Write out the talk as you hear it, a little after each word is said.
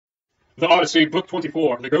The Odyssey, Book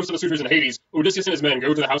 24, The Ghost of the Suitors in Hades. Odysseus and his men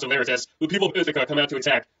go to the house of Laertes. The people of Ithaca come out to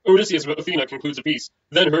attack. Odysseus with Athena concludes a peace.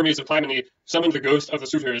 Then Hermes of Clymene summoned the ghost of the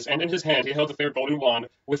suitors, and in his hand he held the fair golden wand,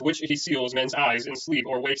 with which he seals men's eyes in sleep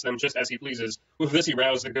or wakes them just as he pleases. With this he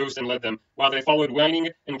roused the ghost and led them, while they followed whining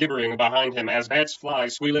and gibbering behind him, as bats fly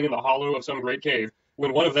squealing in the hollow of some great cave.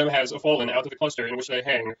 When one of them has fallen out of the cluster in which they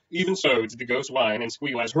hang, even so did the ghost whine and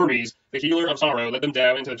squeal as Hermes, the healer of sorrow, led them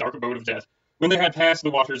down into the dark abode of death. When they had passed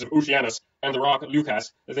the waters of Oceanus and the rock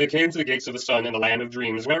Leucas, they came to the gates of the sun and the land of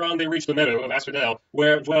dreams, whereon they reached the meadow of Asphodel,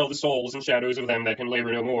 where dwell the souls and shadows of them that can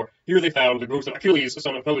labour no more. Here they found the ghost of Achilles,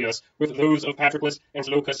 son of Peleus, with those of Patroclus,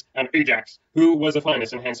 Antilochus, and Ajax, who was the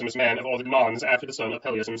finest and handsomest man of all the Mons after the son of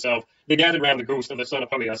Peleus himself. They gathered round the ghost of the son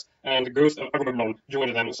of Peleus, and the ghost of Agamemnon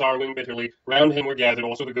joined them, sorrowing bitterly. Round him were gathered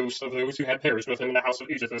also the ghosts of those who had perished with him in the house of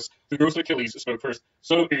Aegisthus. The ghost of Achilles spoke first.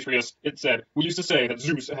 Son of Atreus, it said, we used to say that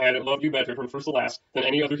Zeus had loved you better from first to last than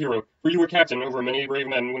any other hero, for you were captain over many brave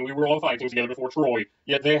men when we were all fighting together before Troy.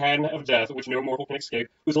 Yet they had of death, which no mortal can escape,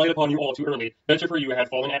 was light upon you all too early. Better for you had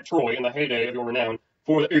fallen at Troy in the heyday of your renown.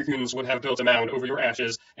 For the Achaeans would have built a mound over your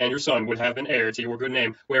ashes, and your son would have been heir to your good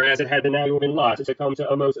name, whereas it had been now your lot to come to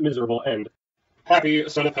a most miserable end. Happy,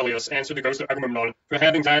 son of Peleus, answered the ghost of Agamemnon, for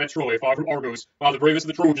having died at Troy, far from Argos, while the bravest of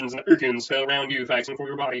the Trojans and the Achaeans fell round you, fighting for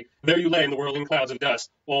your body. There you lay in the whirling clouds of dust,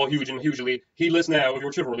 all huge and hugely, heedless now of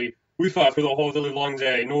your chivalry. We fought for the whole of the livelong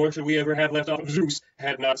day, nor should we ever have left off of Zeus,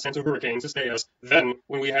 had not sent a hurricane to stay us. Then,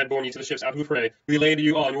 when we had borne you to the ships out of the fray, we laid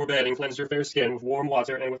you on your bed and cleansed your fair skin with warm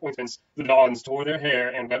water and with ointments. The dawns tore their hair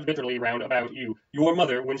and wept bitterly round about you. Your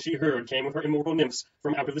mother, when she heard, came with her immortal nymphs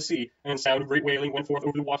from out of the sea, and sound of great wailing went forth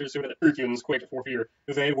over the waters so that the Achaeans quaked for fear.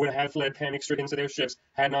 They would have fled panic-stricken to their ships,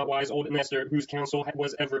 had not wise old Nestor, whose counsel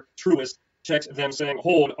was ever truest, checked them, saying,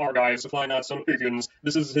 Hold, Argives, fly not, son of Achaeans.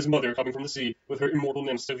 This is his mother coming from the sea, with her immortal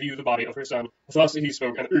nymphs to view the body of her son. Thus he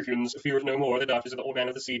spoke, and the Achaeans feared no more. The daughters of the old man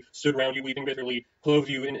of the sea stood round you weeping bitterly, clothed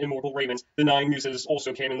you in immortal raiment. The 9 muses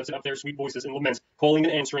also came and lifted up their sweet voices in lament, calling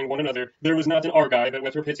and answering one another. There was not an Argive but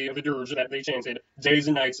with her pity of the dirge that they chanted. Days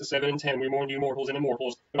and nights, 7 and 10, we mourned you mortals and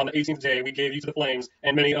immortals, but on the 18th day we gave you to the flames,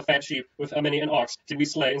 and many a fat sheep, with a many an ox, did we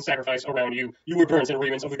slay and sacrifice around you. You were burnt in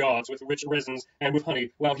raiments of the gods, with rich resins and with honey,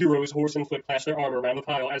 while heroes, horse and foot, clashed their armor around the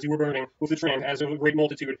pile as you were burning, with the tramp as of a great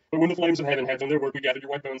multitude. But when the flames of heaven had done their work, we gathered your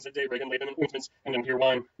white bones at daybreak and laid them in ointments and in pure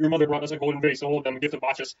wine. Your mother brought us a golden vase to hold them, a gift of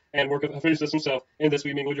Bacchus, and work of Hephaestus himself. In this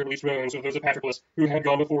we mingled your bleached bones with those of Patroclus, who had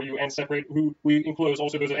gone before you, and separate who we enclose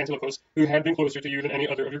also those of Antilochus, who had been closer to you than any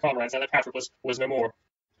other of your comrades, now that Patroclus was no more.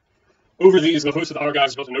 Over these the host of the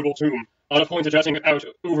Argives built a noble tomb, on a point jutting out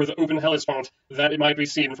over the open Hellespont, that it might be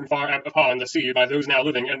seen from far out upon the sea by those now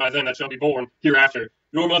living, and by them that shall be born hereafter.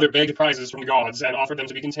 Your mother begged prizes from the gods, and offered them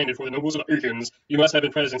to be contended for the nobles of the Achaeans. You must have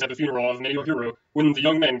been present at the funeral of many a hero, when the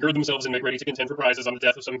young men gird themselves and make ready to contend for prizes on the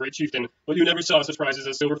death of some great chieftain. But you never saw such prizes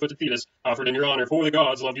as silver-footed Thetis, offered in your honor, for the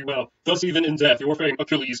gods loved you well. Thus even in death your fame,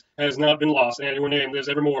 Achilles, has not been lost, and your name lives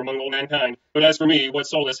evermore among all mankind. But as for me, what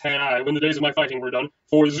solace had I when the days of my fighting were done?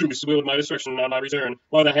 For Zeus willed my destruction on my return,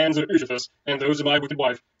 by the hands of Aegisthus, and those of my wicked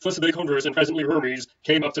wife. Thus did they converse, and presently Hermes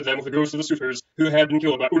came up to them with the ghosts of the suitors, who had been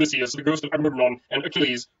killed by Odysseus, the ghost of Agamemnon, and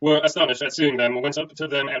Achilles were astonished at seeing them, went up to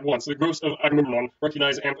them at once. The ghost of Agamemnon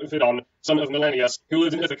recognized Amphimedon, son of Melanius, who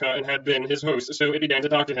lived in Ithaca and had been his host, so it began to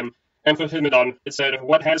talk to him. Amphimedon, it said,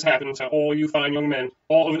 What has happened to all you fine young men,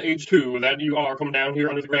 all of an age too, that you are come down here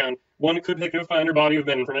under the ground? One could pick no finer body of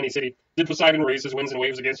men from any city. Did Poseidon raise his winds and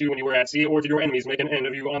waves against you when you were at sea, or did your enemies make an end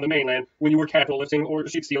of you on the mainland, when you were cattle lifting or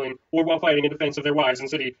sheep stealing, or while fighting in defense of their wives and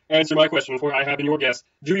city? Answer my question, for I have been your guest.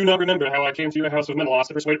 Do you not remember how I came to your house with Menelaus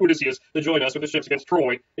to persuade Odysseus to join us with the ships against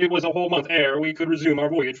Troy? It was a whole month ere we could resume our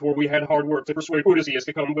voyage, for we had hard work to persuade Odysseus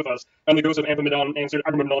to come with us. And the ghost of Amphimedon answered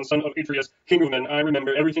Agamemnon, son of Atreus, king of men, I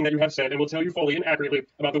remember everything that you have said, and will tell you fully and accurately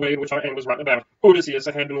about the way in which our end was brought about. Odysseus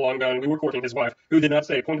had been long gone, we were courting his wife, who did not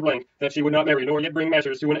say point blank that she would not marry, nor yet bring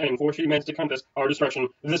matters to an end, for she meant to compass our destruction.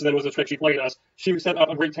 This then was the trick she played us. She set up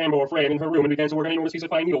a great tambour frame in her room and began to work an enormous piece of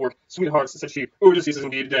fine needlework. Sweethearts, said she, Odysseus is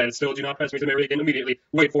indeed dead. Still do not press me to marry again immediately.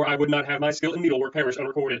 Wait, for I would not have my skill in needlework perish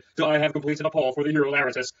unrecorded, till I have completed a pall for the hero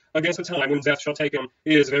Laertes. Against the time when death shall take him,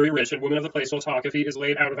 he is very rich, and women of the place will talk if he is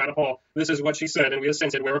laid out without a pall. This is what she said, and we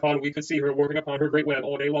assented, whereupon we could see her working upon her great web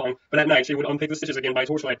all day long, but at night she would unpick the stitches again by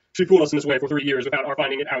torchlight. She fooled us in this way for 3 years without our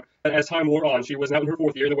finding it out, but as time wore on, she was now in her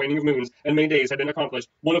 4th year, the waning of moons, and many days had been accomplished.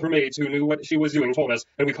 One of her maids who knew what she was doing told us,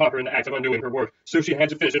 and we caught her in the act of undoing her work. So she had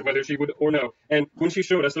to finish it whether she would or no, and when she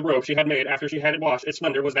showed us the robe she had made after she had it washed, its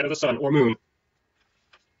splendor was that of the sun or moon.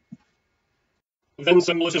 Then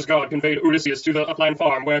some malicious god conveyed Odysseus to the upland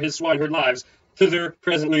farm where his swineherd lives, Thither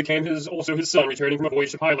presently came also his son, returning from a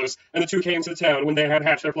voyage to Pylos, and the two came to the town when they had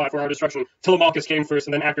hatched their plot for our destruction. Telemachus came first,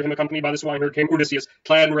 and then after him, accompanied by the swineherd, came Odysseus,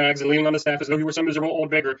 clad in rags and leaning on the staff as though he were some miserable old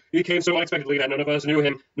beggar. He came so unexpectedly that none of us knew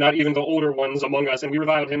him, not even the older ones among us, and we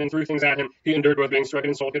reviled him and threw things at him. He endured both being struck and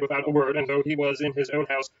insulted without a word, and though he was in his own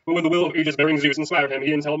house. But when the will of aegis bearing Zeus inspired him,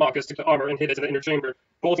 he and Telemachus took the armor and hid it in the inner chamber,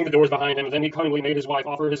 bolting the doors behind him. Then he cunningly made his wife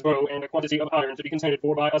offer his bow and a quantity of iron to be contended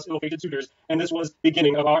for by us ill-fated suitors, and this was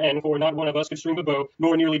beginning of our end, for not one of us could string the bow,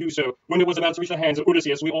 nor nearly do so. When it was about to reach the hands of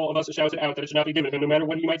Odysseus, we all of us shouted out that it should not be given him, no matter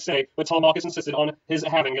what he might say, but Telemachus insisted on his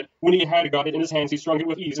having it. When he had got it in his hands, he strung it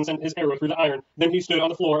with ease and sent his arrow through the iron. Then he stood on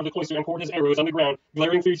the floor of the cloister and poured his arrows on the ground,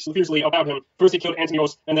 glaring fiercely about him. First he killed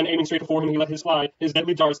Antinoüs, and then aiming straight before him, he let his fly his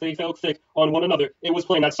deadly darts. They fell thick on one another. It was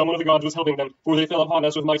plain that someone of the gods was helping them, for they fell upon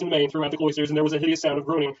us with might and main throughout the cloisters, and there was a hideous sound of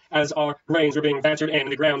groaning as our brains were being battered in,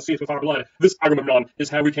 and the ground seethed with our blood. This Agamemnon is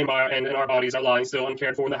how we came by our end, and our bodies are lying still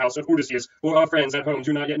uncared for in the house of Odysseus, for our friends at home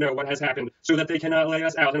do not yet know what has happened, so that they cannot lay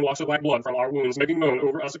us out and wash the black blood from our wounds, making moan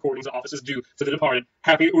over us according to offices due to the departed.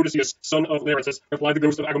 Happy Odysseus, son of Laertes, replied the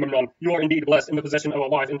ghost of Agamemnon. You are indeed blessed in the possession of a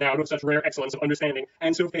wife endowed with such rare excellence of understanding,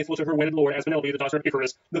 and so faithful to her wedded lord as Penelope, the daughter of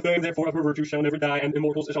Icarus. The fame therefore of her virtue shall never die, and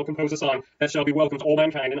immortals shall compose a song that shall be welcome to all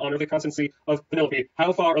mankind in honor of the constancy of Penelope.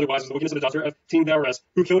 How far otherwise is the wickedness of the daughter of Tyndareus,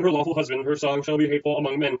 who killed her lawful husband? Her song shall be hateful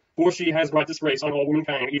among men, for she has brought disgrace on all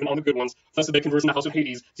womankind, even on the good ones. Thus did they converse in the house of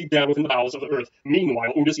Hades, deep down within the bowels of the earth.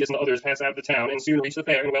 Meanwhile, Odysseus and the others passed out of the town, and soon reached the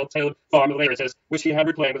fair and well-tilled farm of Laertes, which he had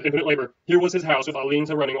reclaimed with infinite labor. Here was his house, with a lean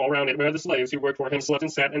to running all round it, where the slaves who worked for him slept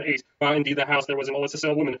and sat and ate, while indeed the house there was an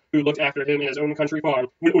Olyssicel woman, who looked after him in his own country farm.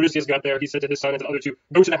 When Odysseus got there, he said to his son and to the other two,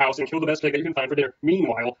 Go to the house and kill the best pig that you can find for dinner.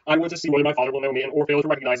 Meanwhile, I want to see whether my father will know me, or fail to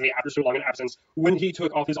recognize me after so long an absence. When he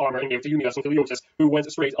took off his armor and gave it to Eumaeus and Teleotis, who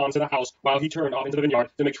went straight on to the house, while he turned off into the vineyard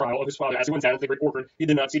to make trial of his father. As he went down into the great orchard, he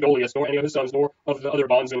did not see Dolius, nor any of his sons, nor of the other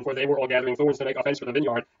bondsmen, for they were all gathering thorns to make a fence for the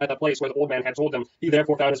vineyard at the place where the old man had told them. He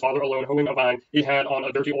therefore found his father alone, hoeing a vine. He had on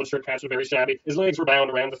a dirty old shirt patched very shabby. His legs were bound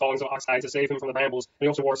around the thongs of oxhide to save him from the brambles, and he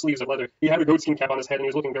also wore sleeves of leather. He had a goatskin cap on his head, and he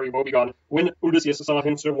was looking very woebegone. When Odysseus saw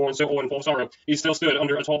him so worn, so old, and full of sorrow, he still stood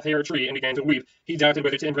under a tall pear tree and began to weep. He doubted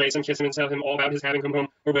whether to embrace and kiss him and tell him all about his having come home,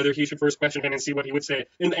 or whether he should first question him and see what he would say.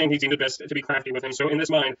 In the end, he deemed it best to be crafty with him, so in this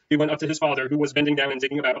mind he went up to his father, who was bending down and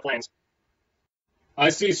digging about a plant. I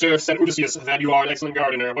see, sir, said Odysseus, that you are an excellent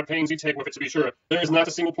gardener. What pains you take with it, to be sure. There is not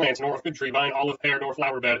a single plant, nor a fig tree, vine, olive, pear, nor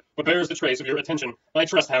flower bed, but bears the trace of your attention. I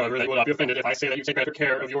trust, however, that you will not be offended if I say that you take better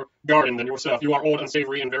care of your garden than yourself. You are old,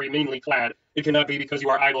 unsavory, and very meanly clad. It cannot be because you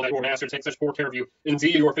are idle that your master takes such poor care of you.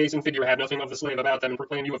 Indeed, your face and figure have nothing of the slave about them, and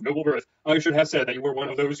proclaim you of noble birth. I should have said that you were one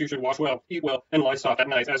of those who should wash well, eat well, and lie soft at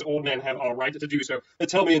night, as old men have a right to do so. But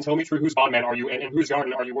tell me, and tell me true, whose bondman are you, and in whose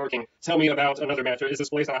garden are you working? Tell me about another matter. Is this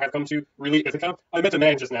place I have come to really Ithaca? I met a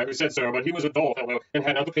man just now who said so, but he was a dull fellow, and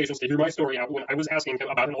had not the patience to hear my story out when I was asking him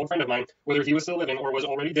about an old friend of mine, whether he was still living or was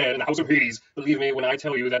already dead in the house of Hades. Believe me when I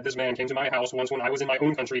tell you that this man came to my house once when I was in my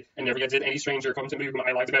own country, and never yet did any stranger come to me whom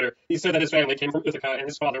I liked better. He said that his family came from Ithaca, and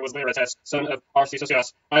his father was Laertes, son of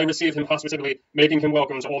Arceisius. I received him hospitably, making him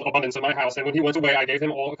welcome to all abundance of my house, and when he went away I gave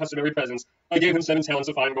him all customary presents. I gave him 7 talents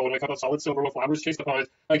of fine gold and a cup of solid silver with flowers chased upon it.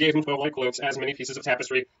 I gave him 12 light cloaks, as many pieces of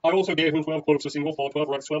tapestry. I also gave him 12 cloaks of single fold, 12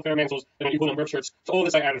 rugs, 12 fair mantles, and an equal number of shirts. To all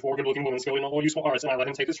this I added 4 good-looking women skilled in all useful arts, and I let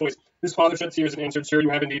him take his choice. His father shed tears and answered, Sir, you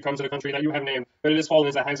have indeed come to the country that you have named, but it has fallen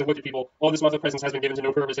into the hands of wicked people. All this month of presents has been given to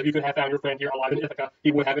no purpose. If you could have found your friend here alive in Ithaca,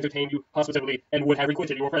 he would have entertained you hospitably, and would have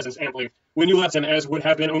requited your presents amply. When you left him, as would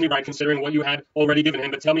have been only right considering what you had already given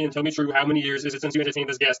him, but tell me and tell me true, how many years is it since you entertained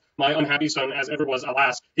this guest? My unhappy son, as ever was,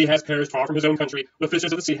 alas, he has perished far from his own country. The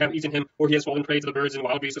fishes of the sea have eaten him, or he has fallen prey to the birds and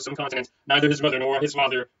wild beasts of some continent. Neither his mother nor his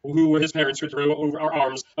father, who were his parents, could throw over our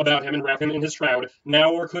arms about him and wrap him in his shroud.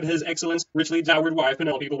 Now, or could his excellent, richly dowered wife,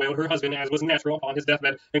 Penelope, bewail her husband, as was natural, upon his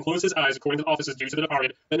deathbed, and close his eyes according to the offices due to the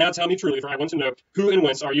departed. But now tell me truly, for I want to know, who and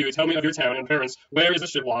whence are you? Tell me of your town and parents. Where is the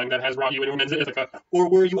ship lying that has brought you and your men to Ithaca? Or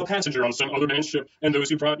were you a passenger on some other man's ship, and those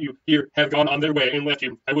who brought you here have gone on their way and left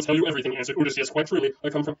you? I will tell you everything, answered Odysseus, quite truly. I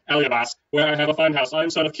come from Aliabas, where I have a fine house. I am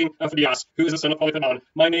son of King Aphidias, who is the son of Polypemon.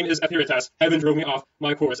 My name is Epiritas. Heaven drove me off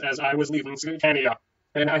my course as I was leaving Scania,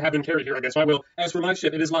 and I have been carried here against my will. As for my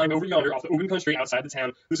ship, it is lying over yonder off the open country outside the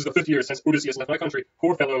town. This is the 5th year since Odysseus left my country.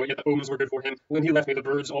 Poor fellow, yet the omens were good for him. When he left me, the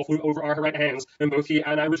birds all flew over our right hands, and both he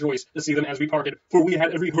and I rejoiced to see them as we parted, for we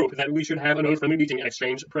had every hope that we should have another friendly meeting and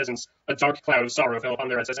exchange presents. A dark cloud of sorrow fell upon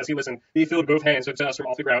Laertes as he listened. He filled both hands with dust from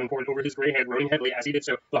off the ground and poured it over his grey head, groaning heavily as he did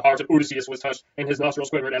so. The heart of Odysseus was touched, and his nostrils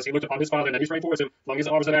quivered as he looked upon his father. Then he sprang towards him, flung his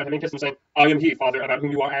arms about him, and kissed him, saying, I am he, father, about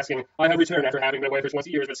whom you are asking. I have returned after having been away for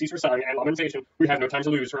 20 years, but cease for sighing and lamentation. We have no time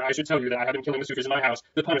time to lose, for I should tell you that I have been killing the suitors in my house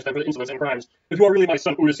to punish them for their insolence and crimes. If you are really my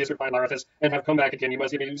son Odysseus, replied Laertes, and have come back again, you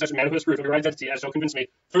must give me such manifest proof of your identity as shall convince me.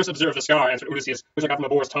 First observe the scar, answered Odysseus, which I got from a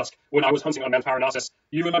boar's tusk when I was hunting on Mount Parnassus.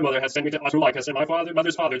 You and my mother had sent me to Autolycus and my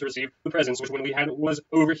mother's father to receive the presents which when we was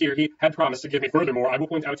over here he had promised to give me. Furthermore, I will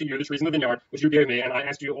point out to you the trees in the vineyard which you gave me, and I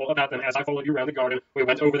asked you all about them as I followed you round the garden. We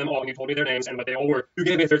went over them all, and you told me their names and what they all were. You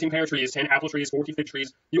gave me 13 pear trees, 10 apple trees, 40 fig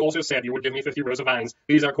trees. You also said you would give me 50 rows of vines.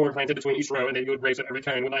 These are corn planted between each row, and they yield grapes of every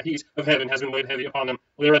kind when the heat of heaven has been laid heavy upon them.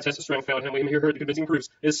 Laertes' strength failed him when he heard the convincing proofs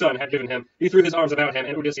his son had given him. He threw his arms about him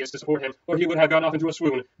and Odysseus to support him, or he would have gone off into a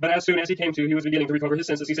swoon. But as soon as he came to, he was beginning to recover his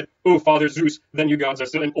senses. He said, "O Father Zeus, then you gods are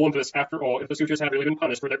still in Olympus after all, if the suitors have really been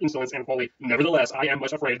punished for their insolence and folly. Nevertheless, I am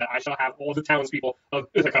much afraid that I shall have all the townspeople of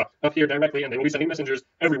Ithaca up here directly, and they will be sending messengers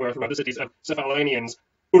everywhere throughout the cities of Cephallenians."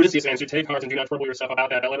 Odysseus answered, "Take heart and do not trouble yourself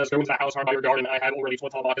about that, but let us go into the house hard by your garden. I had already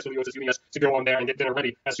told Telemachus of Leotis to go on there and get dinner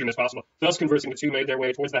ready as soon as possible." Thus conversing, the two made their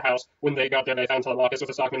way towards the house. When they got there, they found Telemachus with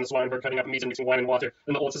the stockman and the swineherd cutting up meat and mixing wine and water.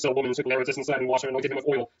 And the old Sicel woman took Laertes inside and washed and anointed him with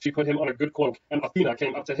oil. She put him on a good cloak, and Athena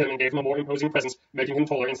came up to him and gave him a more imposing presence, making him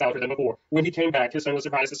taller and stouter than before. When he came back, his son was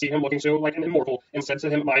surprised to see him looking so like an immortal, and said to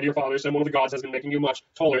him, "My dear father, someone of the gods has been making you much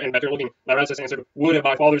taller and better looking." Laertes answered, "Would it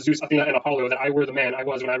my father Zeus, Athena, and Apollo that I were the man I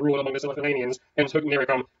was when I ruled among the Cephallenians and took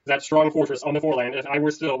Nericum, that strong fortress on the foreland. If I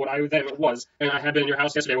were still what I then was, and I had been in your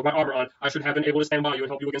house yesterday with my armor on, I should have been able to stand by you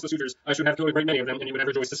and help you against the suitors. I should have killed a great many of them, and you would have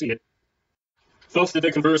rejoiced to see it." Thus did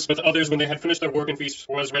they converse, but the others, when they had finished their work and feast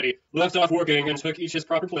was ready, left off working and took each his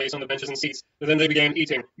proper place on the benches and seats. Then they began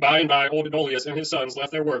eating. By and by, old Dolius and his sons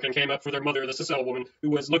left their work and came up for their mother, the Sicel woman, who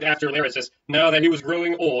was looked after Laertes. Now that he was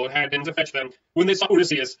growing old, had been to fetch them. When they saw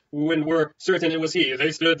Odysseus, when were certain it was he,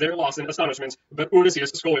 they stood there lost in astonishment. But Odysseus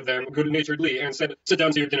scolded them good-naturedly and said, "Sit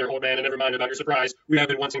down to your dinner, old man, and never mind about your surprise. We have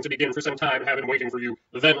been wanting to begin for some time, have been waiting for you."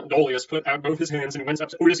 Then Dolius put out both his hands and went up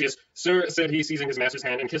to Odysseus. "Sir," said he, seizing his master's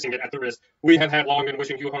hand and kissing it at the wrist, "we have had long been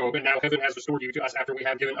wishing you hope, and now heaven has restored you to us after we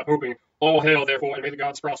have given up hoping. All hail, therefore, and may the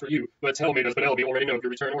gods prosper you. But tell me, does Penelope already know of your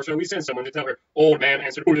return, or shall we send someone to tell her?" "Old man,"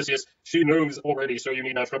 answered Odysseus, "she knows already, so you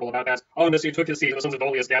need not trouble about that." On this he took his seat, and the sons of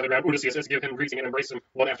Dolius gathered round Odysseus to give him greeting and embrace him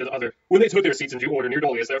one after the other. When they took their seats in due order near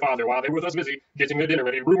Dolius their father, while they were thus busy getting their dinner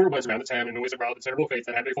ready, rumor went around the town and noise about the terrible fate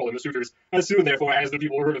that had befallen the suitors. As soon, therefore, as the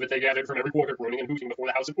people heard of it, they gathered from every quarter, groaning and hooting before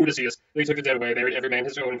the house of Odysseus. They took the dead away, buried every man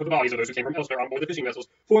his own, and put the bodies of those who came from elsewhere on board the fishing vessels,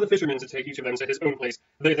 for the fishermen to take each of them to his own place.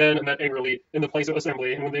 They then met angrily in the place of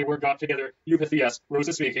assembly, and when they were got together, Eupeithes rose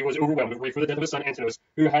to speak. He was overwhelmed with grief for the death of his son Antinous,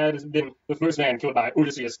 who had been the first man killed by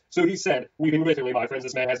Odysseus. So he said, "Weeping bitterly, my friends,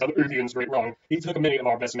 this man has done the Earthians great wrong. He took many of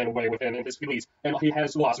our best men away with him in his fleet, and he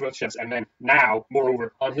has lost both ships and men. Now,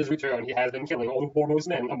 moreover, on his return, he has been killing all the foremost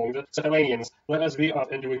men among the Cephallenians. Let us be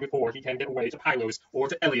up and doing before he can get away to Pylos or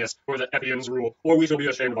to Elias, where the Epians rule, or we shall be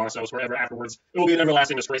ashamed of ourselves forever afterwards. It will be an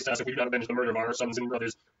everlasting disgrace to us if we do not avenge the murder of our sons and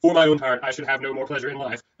brothers. For my own part, I should have no more pleasure in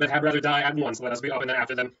life, but had rather die at once. Let us be up and then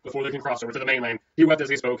after them, before they can cross over to the mainland." He wept as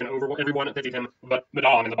he spoke, and everyone pitied him. But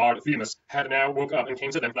Medon and the bard Themis had now woke up and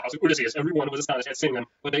came to them to the house of Odysseus. Everyone was astonished at seeing them,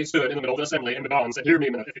 but they stood in the middle of the assembly, and Medon said, "Hear me,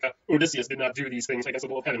 men of Ithaca. Odysseus did not do these things against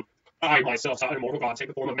the will of heaven. I myself saw an immortal god take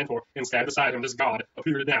the form of Mentor and stand beside him. This god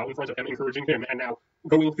appeared now in front of him, encouraging him, and now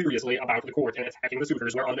going furiously about the court and attacking the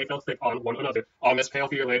suitors, whereon they fell thick on one another. On this pale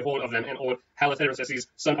fear laid hold of them, and old Halitherses,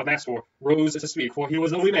 son of Mastor, rose to speak, for he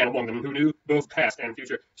was the only man among them who knew both past and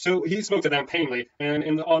future. So he spoke to them painfully and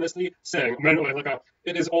in the honesty, saying, "Men of Ithaca,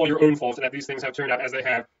 it is all your own fault that these things have turned out as they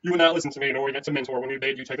have. You would not listen to me, nor yet to Mentor when we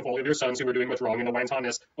bade you take the folly of your sons who were doing much wrong in the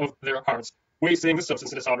wantonness of their hearts, wasting the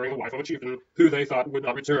substance and dishonoring the wife of a chieftain who they thought would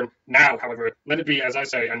not return. Now, however, let it be as I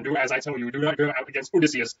say, and do as I tell you. Do not go out against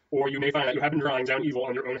Odysseus, or you may find that you have been drawing down evil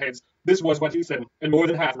on your own heads." This was what he said, and more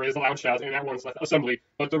than half raised a loud shout and at once left the assembly,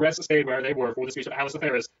 but the rest stayed where they were, for the speech of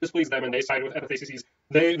Halitherses displeased them, and they sided with Epiphanes.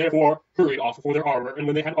 They therefore hurried off for their armor, and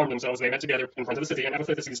when they had armed themselves, they met together in front of the city, and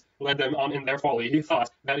Epiphanes led them on in their folly. He thought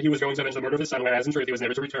that he was going to avenge the murder of his son, whereas in truth he was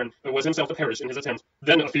never to return, but was himself to perish in his attempt.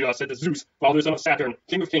 Then Athena said to Zeus, "Father, son of Saturn,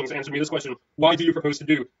 king of kings, answer me this question. Why do you propose to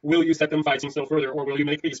do? Will you set them fighting still further, or will you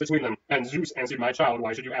make peace between them?" And Zeus answered, "My child,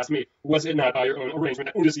 why should you ask me? Was it not by your own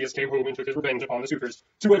arrangement that Odysseus came home and took his revenge upon the suitors?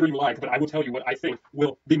 Do whatever you like, but I will tell you what I think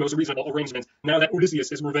will be most reasonable arrangement. Now that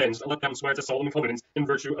Odysseus is revenged, let them swear to solemn covenants, in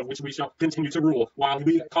virtue of which we shall continue to rule, while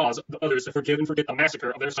we cause the others to forgive and forget the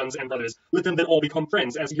massacre of their sons and brothers. Let them then all become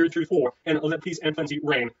friends as heretofore, and let peace and plenty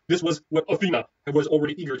reign." This was what Athena was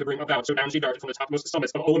already eager to bring about, so down she darted from the topmost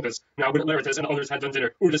summits of Olympus. Now when Laertes and others had done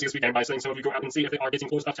dinner, Odysseus began by saying, "Some of you go out and see if they are getting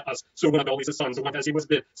close up to us." So one of Dolius' sons went as he was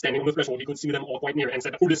bid, standing on the threshold, he could see them all quite near, and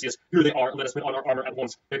said, "Odysseus, here they are, let us put on our armor at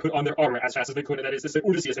once." They put on their armor as fast as they could, and that is to say,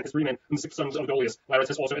 Odysseus and his 300 three men, and the 6 sons of Dolius.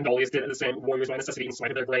 Laertes also and Dolius did the same, warriors by necessity in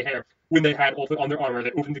spite of their grey hair. When they had all put on their armor,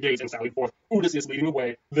 they opened the gates and sallied forth, Odysseus leading the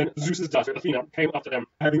way. Then Zeus's daughter Athena came up to them,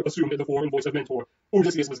 having assumed the form and voice of Mentor.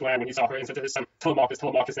 Odysseus was glad when he saw her and said to his son, Telemachus,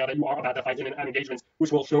 Telemachus, now that you are about to fight in an engagement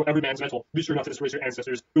which will show every man's mettle, be sure not to disgrace your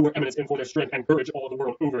ancestors, who were eminent in for their strength and courage all the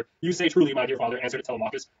world over. You say truly, my dear father, answered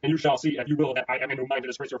Telemachus, and you shall see, if you will, that I am in no mind to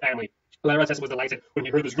disgrace your family. Laertes was delighted when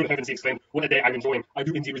he heard this. Good heavens, he exclaimed, what a day I'm enjoying. I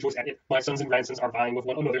do indeed rejoice at it. My sons and grandsons are vying with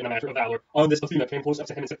one another in the matter of valor. On this, Athena came close up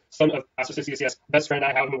to him and said, Son of Astrosius, yes, best friend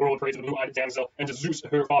I have in the world, praise the blue-eyed damsel. And to Zeus,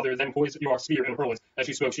 her father, then poised your spear and hurled it. As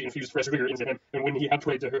she spoke, she infused fresh vigor into him, and when he had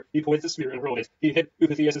prayed to her, he poised the spear and hurled it. He hit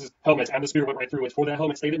Eupeithes' helmet, and the spear went right through it, for the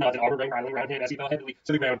helmet stayed it not, and armor rang rattling round him as he fell heavily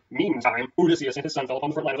to the ground. Meantime, Odysseus and his son fell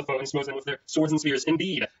upon the front line of the foe and smote them with their swords and spears.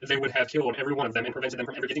 Indeed, they would have killed every one of them and prevented them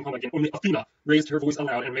from ever getting home again. Only Athena raised her voice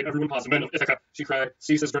aloud and made everyone pause. Men of Ithaca, she cried,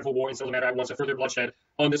 cease this dreadful war and still the matter at once of further bloodshed.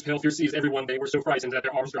 On this pale fear seized everyone. They were so frightened that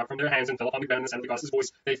their arms dropped from their hands and fell upon the ground in the sound of the goddess'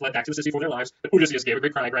 voice. They fled back to the city for their lives. But Odysseus gave a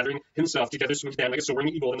great cry, gathering himself together, swooped down like a soaring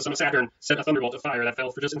eagle, and the son of Saturn sent a thunderbolt of fire that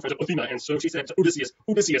fell for just in front of Athena. And so she said to Odysseus,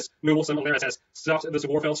 Odysseus, noble son of Laertes, stop this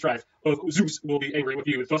warfare strife of Zeus will be angry with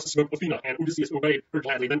you. Thus spoke Athena, and Odysseus obeyed her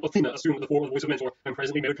gladly. Then Athena assumed the form of the voice of Mentor, and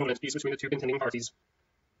presently made a covenant peace between the two contending parties.